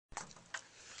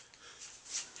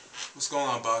What's going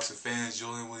on, boxing fans?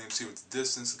 Julian Williams here with The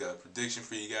Distance. Got a prediction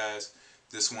for you guys.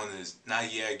 This one is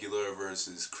Nagy Aguilera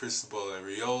versus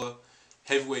Arreola.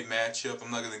 Heavyweight matchup. I'm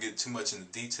not going to get too much into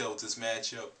detail with this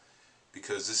matchup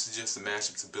because this is just a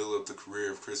matchup to build up the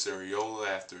career of Arreola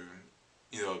after,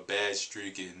 a bad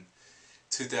streak in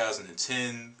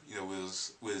 2010,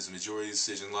 with his majority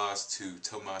decision loss to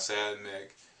Tomas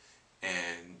Adamek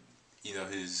and,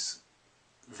 his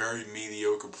very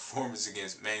mediocre performance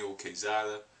against Manuel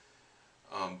Quezada.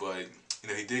 But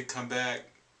he did come back,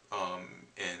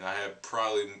 and I have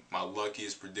probably my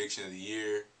luckiest prediction of the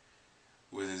year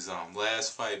with his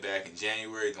last fight back in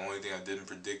January. The only thing I didn't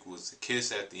predict was the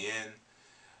kiss at the end.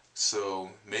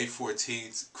 So May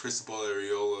 14th,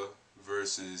 Arreola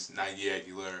versus Nagy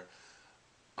Aguilera.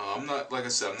 I'm not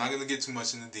going to get too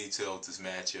much into detail with this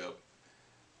matchup.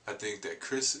 I think that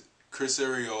Chris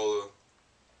Arreola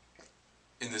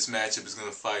in this matchup is going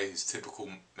to fight his typical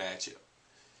matchup.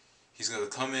 He's going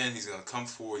to come in, he's going to come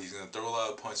forward, he's going to throw a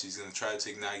lot of punches, he's going to try to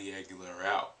take Nagy Aguilera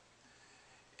out.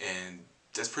 And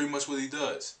that's pretty much what he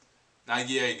does.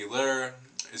 Nagy Aguilera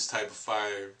is the type of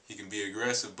fighter, he can be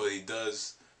aggressive, but he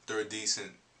does throw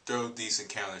decent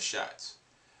counter shots.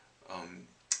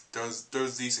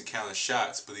 Throws decent counter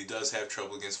shots, but he does have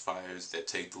trouble against fighters that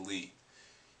take the lead.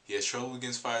 He has trouble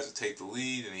against fighters that take the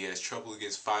lead, and he has trouble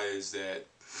against fighters that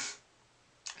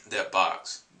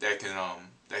box, that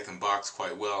can box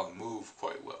quite well and move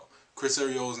quite well. Chris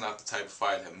Arreola is not the type of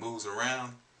fighter that moves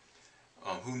around.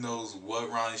 Who knows what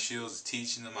Ronnie Shields is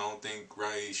teaching him? I don't think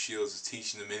Ronnie Shields is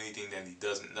teaching him anything that he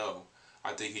doesn't know.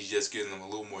 I think he's just getting him a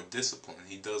little more discipline.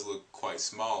 He does look quite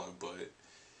smaller, but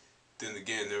then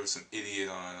again, there was some idiot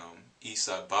on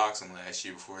Eastside Boxing last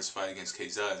year before his fight against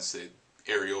Quezada and said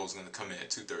Arreola's going to come in at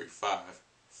 235.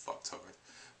 Fucked hard.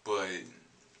 But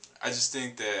I just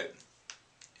think that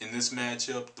in this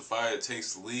matchup, the fighter that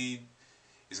takes the lead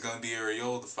is going to be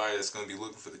Arreola. The fighter that's going to be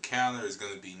looking for the counter is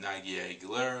going to be Nagy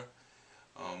Aguilera.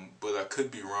 But I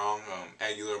could be wrong.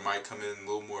 Aguilera might come in a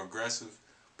little more aggressive.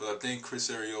 But I think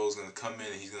Chris Arreola is going to come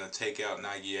in and he's going to take out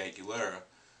Nagy Aguilera.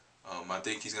 I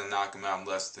think he's going to knock him out in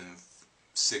less than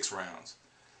 6 rounds.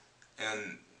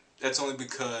 And that's only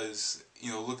because,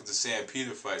 look at the Sam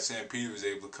Peter fight. Sam Peter was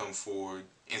able to come forward.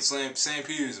 And Sam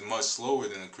Peter is much slower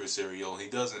than Chris Arreola. He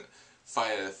doesn't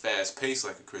fight at a fast pace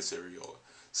like a Chris Arreola.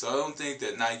 So I don't think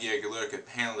that Nagy Aguilera could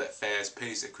handle that fast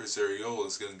pace that Chris Arreola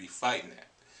is going to be fighting at.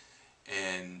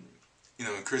 And,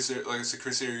 Chris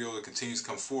Arreola continues to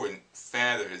come forward, and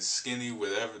fat or skinny,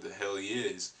 whatever the hell he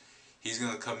is, he's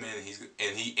going to come in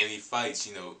and he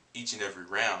fights, each and every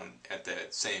round at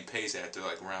that same pace after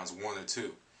like rounds 1 or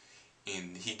 2.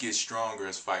 And he gets stronger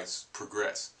as fights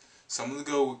progress. So I'm going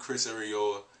to go with Chris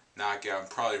Arreola knockout in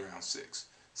probably round 6.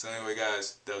 So anyway,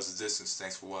 guys, that was The Distance.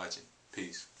 Thanks for watching.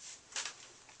 Peace.